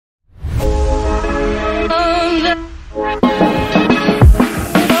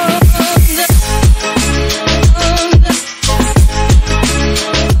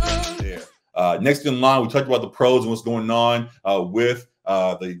Next in line, we talked about the pros and what's going on with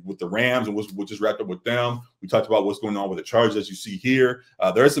the Rams and what just wrapped up with them. We talked about what's going on with the Chargers, as you see here.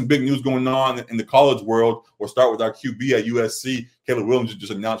 There is some big news going on in the college world. We'll start with our QB at USC. Caleb Williams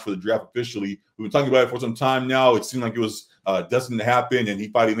just announced for the draft officially. We've been talking about it for some time now. It seemed like it was destined to happen, and he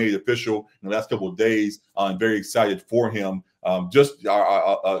finally made it official in the last couple of days. I'm very excited for him. Just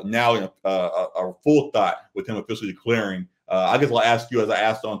now our full thought with him officially declaring. I guess I'll ask you, as I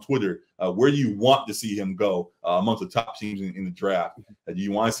asked on Twitter, where do you want to see him go amongst the top teams in the draft? Do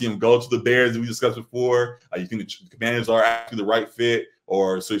you want to see him go to the Bears, that we discussed before? You think the Commanders are actually the right fit,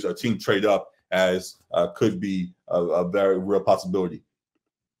 or so a team trade up as could be a very real possibility?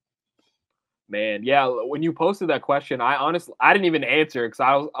 Man, yeah. When you posted that question, I didn't even answer because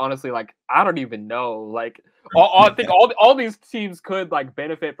I was honestly like, I don't even know. Like, I think all these teams could like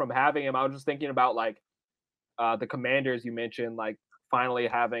benefit from having him. I was just thinking about like the Commanders you mentioned, like finally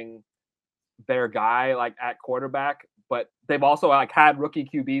having their guy like at quarterback, but they've also like had rookie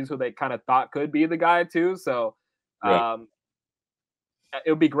QBs who they kind of thought could be the guy too. So it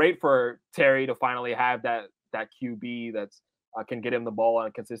would be great for Terry to finally have that QB that's can get him the ball on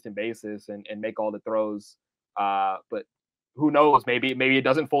a consistent basis and make all the throws. But who knows? Maybe it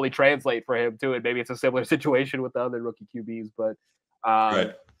doesn't fully translate for him too, and maybe it's a similar situation with the other rookie QBs. But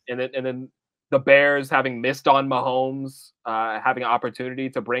and then the Bears having missed on Mahomes, having an opportunity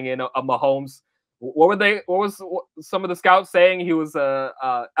to bring in a Mahomes. What was some of the scouts saying? He was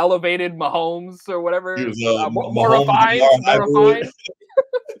elevated Mahomes or whatever. He was more refined.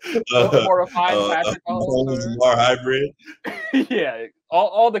 More refined Patrick Mahomes hybrid. Yeah,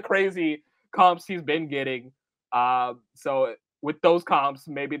 all the crazy comps he's been getting. So with those comps,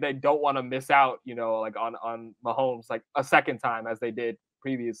 maybe they don't want to miss out, like on Mahomes like a second time as they did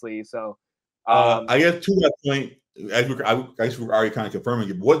previously. So I guess to that point, I guess we're already kind of confirming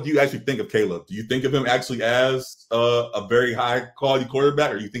it. What do you actually think of Caleb? Do you think of him actually as a very high quality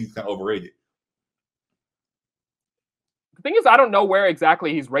quarterback, or do you think he's kind of overrated? The thing is, I don't know where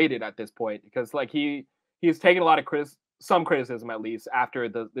exactly he's rated at this point, because like he's taken a lot of some criticism, at least after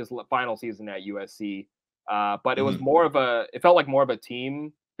this final season at USC. But it was it felt like more of a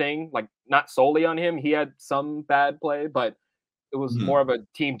team thing, like not solely on him. He had some bad play, but it was more of a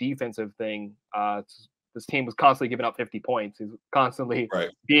team defensive thing. This team was constantly giving up 50 points. He's constantly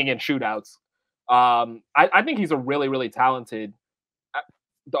being in shootouts. I think he's a really, really talented.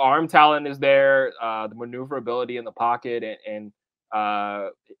 The arm talent is there. The maneuverability in the pocket and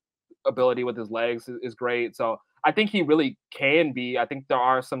ability with his legs is great. So I think he really can be. I think there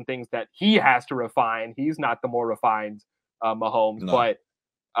are some things that he has to refine. He's not the more refined Mahomes, but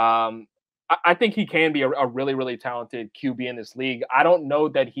I think he can be a really, really talented QB in this league. I don't know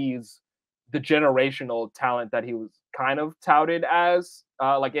that he's the generational talent that he was kind of touted as,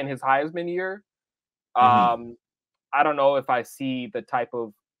 like in his Heisman year. I don't know if I see the type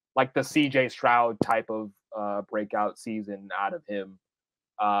of like the CJ Stroud type of breakout season out of him.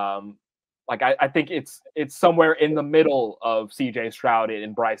 Like I think it's somewhere in the middle of CJ Stroud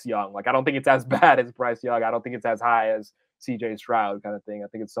and Bryce Young. Like I don't think it's as bad as Bryce Young. I don't think it's as high as CJ Stroud kind of thing. I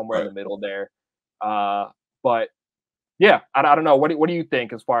think it's somewhere in the middle there. But yeah, I don't know. What do you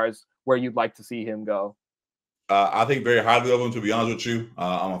think as far as where you'd like to see him go? I think very highly of him, to be honest with you.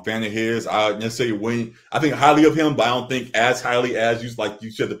 I'm a fan of his. I necessarily I think highly of him, but I don't think as highly as you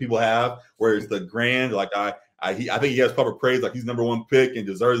said the people have, where it's the grand. Like I think he has proper praise. Like he's #1 pick and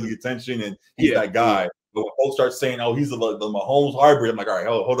deserves the attention, and he's that guy. But when folks start saying, "Oh, he's the Mahomes hybrid," I'm like, all right,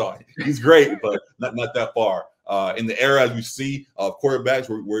 hold on. He's great, but not that far. In the era, as we see, of quarterbacks,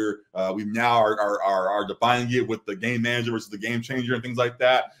 where we now are defining it with the game manager versus the game changer and things like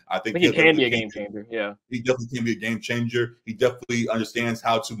that. I think he can be a game changer. Yeah, he definitely can be a game changer. He definitely understands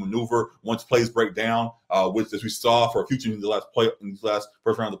how to maneuver once plays break down, which, as we saw for a few teams in the last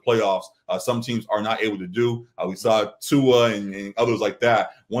first round of the playoffs, some teams are not able to do. We saw Tua and others like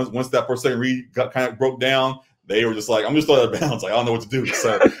that. Once that first second read kind of broke down, they were just like, I'm just throwing out of bounds. Like, I don't know what to do.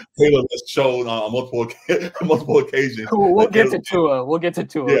 So Caleb has shown on multiple occasions. Cool. We'll get to Tua. We'll get to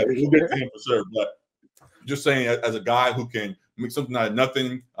Tua. Yeah, we'll get to him for sure. But just saying, as a guy who can make something out of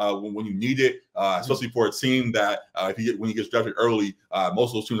nothing when you need it, especially for a team that when he gets drafted early, most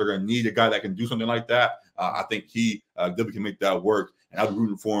of those teams are going to need a guy that can do something like that. I think he definitely can make that work. And I'll be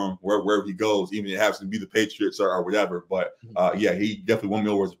rooting for him wherever he goes, even if it happens to be the Patriots or whatever. But yeah, he definitely won me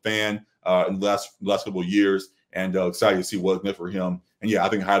over as a fan in the last couple of years, and excited to see what's meant for him. And yeah, I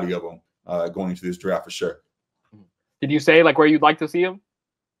think highly of him going into this draft for sure. Did you say like where you'd like to see him?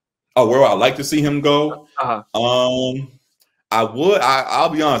 Oh, where I'd like to see him go? I'll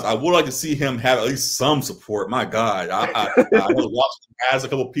be honest. I would like to see him have at least some support. My God, I know Washington has a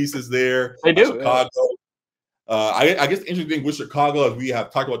couple pieces there. They do. Chicago. I guess the interesting thing with Chicago is we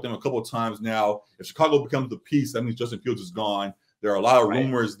have talked about them a couple of times now. If Chicago becomes the piece, that means Justin Fields is gone. There are a lot of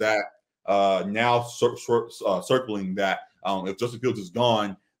rumors that now circling that if Justin Fields is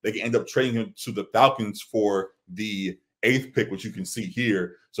gone, they can end up trading him to the Falcons for the 8th pick, which you can see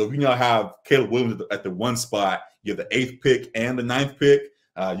here. So if you now have Caleb Williams at the 1 spot, you have the 8th pick and the 9th pick.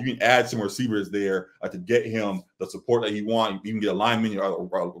 You can add some receivers there to get him the support that he wants. You can get a lineman,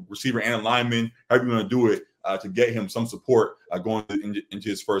 a receiver and a lineman, however you want to do it, to get him some support going into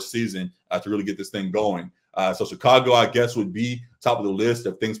his first season to really get this thing going. So Chicago, I guess, would be top of the list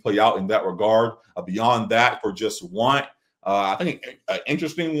if things play out in that regard. Beyond that, for just one, I think an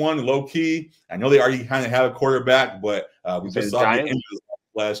interesting one, low key. I know they already kind of have a quarterback, but we just saw the injuries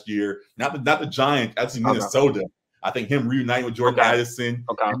last year. Not the Giants, actually Minnesota. I think him reuniting with Jordan Addison,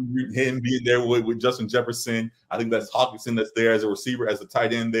 him being there with Justin Jefferson. I think that's Hawkinson that's there as a receiver, as a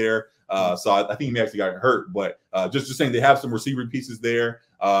tight end there. So I think he actually got hurt, but just saying they have some receiver pieces there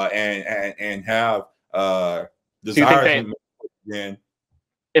and have desire.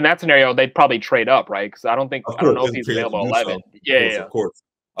 In that scenario, they'd probably trade up, right? Because I don't know if he's available 11. Of course.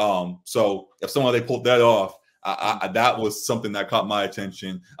 So if somehow they pulled that off, that was something that caught my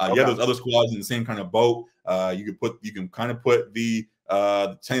attention. Yeah, there's other squads in the same kind of boat. You can kind of put the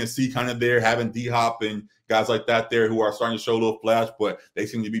Tennessee kind of there, having D-Hop and guys like that there who are starting to show a little flash, but they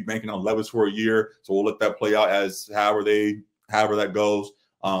seem to be banking on Levis for a year. So we'll let that play out as however that goes.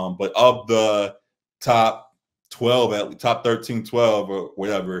 But of the top 12, top 13, 12 or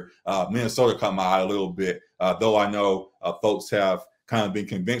whatever, Minnesota caught my eye a little bit, though I know folks have kind of been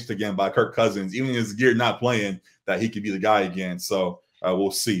convinced again by Kirk Cousins, even his gear not playing, that he could be the guy again. So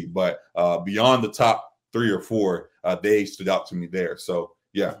we'll see. But beyond the top 3 or 4, they stood out to me there. So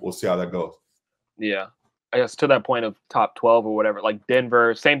yeah, we'll see how that goes. Yeah, I guess to that point of top 12 or whatever, like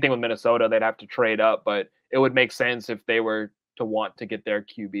Denver, same thing with Minnesota. They'd have to trade up, but it would make sense if they were to want to get their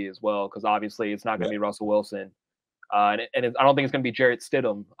QB as well, because obviously it's not going to be Russell Wilson. I don't think it's going to be Jarrett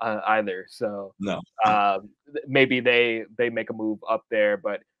Stidham either. So no, maybe they make a move up there.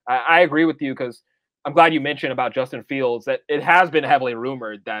 But I agree with you, because I'm glad you mentioned about Justin Fields, that it has been heavily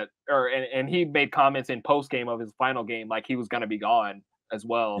rumored that, and he made comments in post game of his final game like he was going to be gone as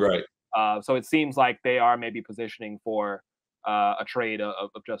well. Right. So it seems like they are maybe positioning for a trade of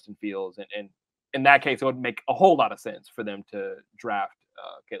Justin Fields, and in that case, it would make a whole lot of sense for them to draft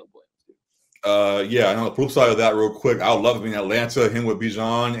Caleb Williams. Yeah, and on the flip side of that, real quick, I would love to be in Atlanta, him with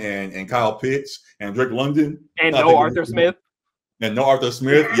Bijan and Kyle Pitts and Drake London. And no Arthur Smith. And no Arthur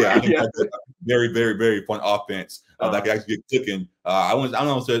Smith. Yeah, I think that's a very, very, very fun offense that could actually get cooking. I don't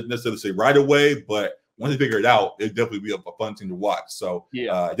necessarily say right away, but once they figure it out, it'd definitely be a fun thing to watch. So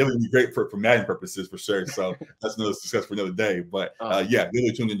definitely be great for Madden purposes for sure. So that's another discuss for another day. But yeah,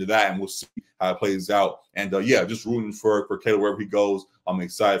 really tuned into that, and we'll see how it plays out. And yeah, just rooting for Caleb wherever he goes. I'm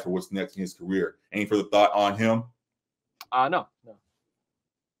excited for what's next in his career. Any further thought on him? No.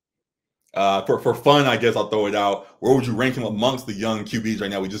 For fun, I guess I'll throw it out. Where would you rank him amongst the young QBs right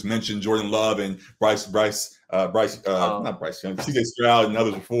now? We just mentioned Jordan Love and Bryce Young, CJ Stroud and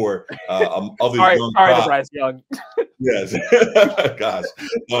others before. Sorry to Bryce Young. Yes, gosh.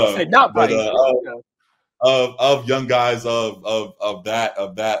 Not Bryce. Of young guys of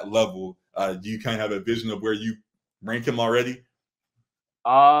that level, do you kind of have a vision of where you rank him already?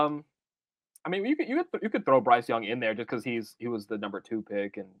 I mean, you could throw Bryce Young in there just because he was the number 2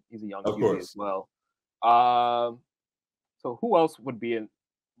 pick, and he's a young QB as well. So who else would be in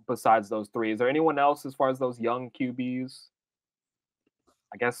besides those 3? Is there anyone else as far as those young QBs?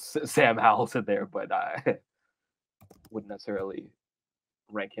 I guess Sam Howell's in there, but I wouldn't necessarily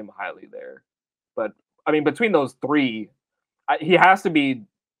rank him highly there. But I mean, between those 3, he has to be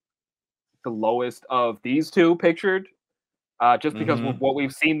the lowest of these 2 pictured. Just because of what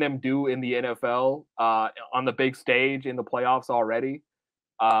we've seen them do in the NFL on the big stage in the playoffs already.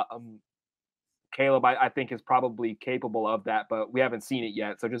 Caleb, I think, is probably capable of that, but we haven't seen it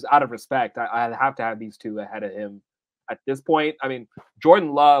yet. So just out of respect, I have to have these 2 ahead of him at this point. I mean,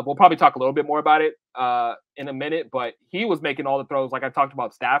 Jordan Love, we'll probably talk a little bit more about it in a minute, but he was making all the throws. Like I talked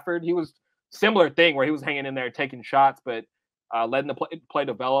about Stafford, he was similar thing where he was hanging in there taking shots, but letting the play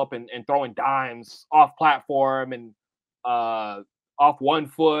develop and throwing dimes off platform and off 1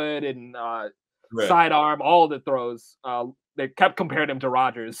 foot and sidearm, all the throws. They kept comparing him to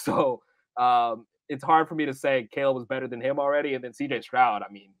Rodgers. So it's hard for me to say Caleb was better than him already. And then CJ Stroud,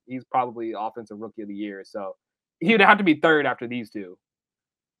 I mean, he's probably offensive rookie of the year. So he would have to be 3rd after these 2.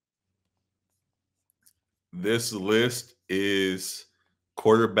 This list is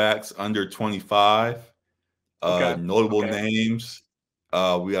quarterbacks under 25. Notable names.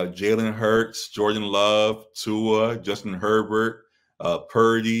 We have Jalen Hurts, Jordan Love, Tua, Justin Herbert,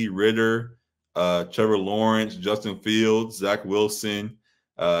 Purdy, Ritter, Trevor Lawrence, Justin Fields, Zach Wilson,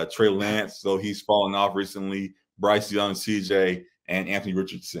 Trey Lance, though he's fallen off recently, Bryce Young, CJ, and Anthony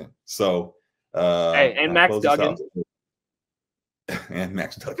Richardson. So, hey, and Max Duggan. And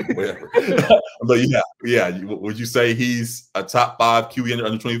Max Duggan, whatever. But yeah. Would you say he's a top 5 QB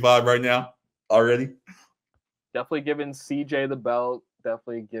under 25 right now already? Definitely giving CJ the belt.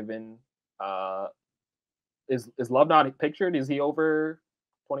 Definitely giving. Is Love not pictured? Is he over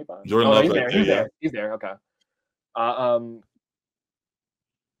 25? Jordan Love's he's there. He's there. He's there. Okay.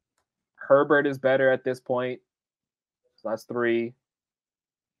 Herbert is better at this point. So that's 3.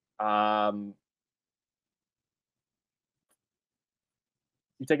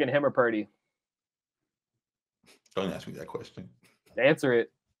 You taking him or Purdy? Don't ask me that question. Answer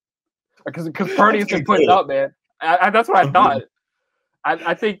it. Because Purdy's been putting up, man. That's what I thought.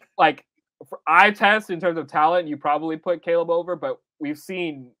 I think, like, for eye test in terms of talent, you probably put Caleb over, but we've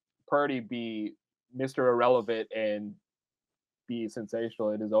seen Purdy be Mr. Irrelevant and be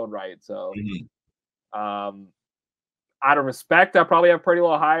sensational in his own right. So, out of respect, I probably have Purdy a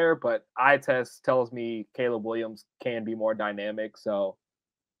little higher, but eye test tells me Caleb Williams can be more dynamic. So,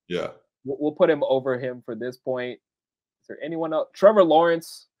 yeah, we'll put him over him for this point. Is there anyone else? Trevor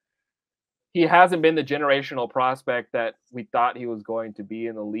Lawrence. He hasn't been the generational prospect that we thought he was going to be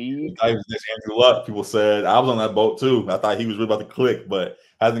in the league. I was just Andrew Luck. People said I was on that boat too. I thought he was really about to click, but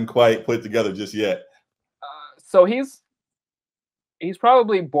hasn't quite put it together just yet. So he's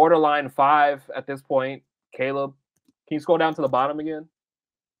probably borderline 5 at this point. Caleb, can you scroll down to the bottom again?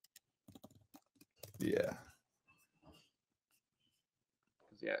 Yeah.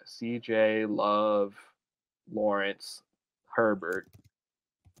 Yeah, CJ, Love, Lawrence, Herbert.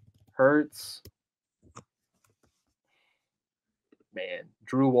 Hurts, man.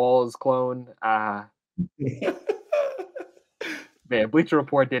 Drew Wall's clone. Man, Bleacher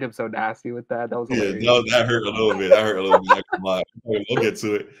Report did him so nasty with that. That was hilarious. No, that hurt a little bit. We'll get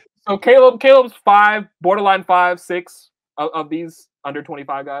to it. So Caleb's 5, borderline 5, 6 of these under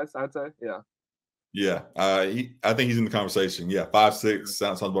 25 guys. I'd say, yeah. Yeah, I think he's in the conversation. Yeah, 5, 6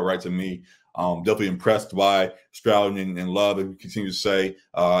 sounds about right to me. Definitely impressed by Stroud and Love, and we continue to say,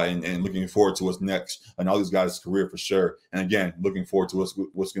 and looking forward to what's next and all these guys' career for sure. And again, looking forward to what's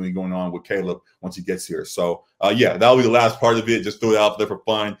going to be going on with Caleb once he gets here. So, yeah, that'll be the last part of it. Just throw it out there for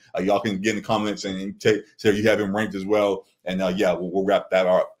fun. Y'all can get in the comments and say you have him ranked as well. And yeah, we'll wrap that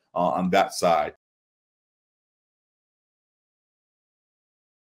up on that side.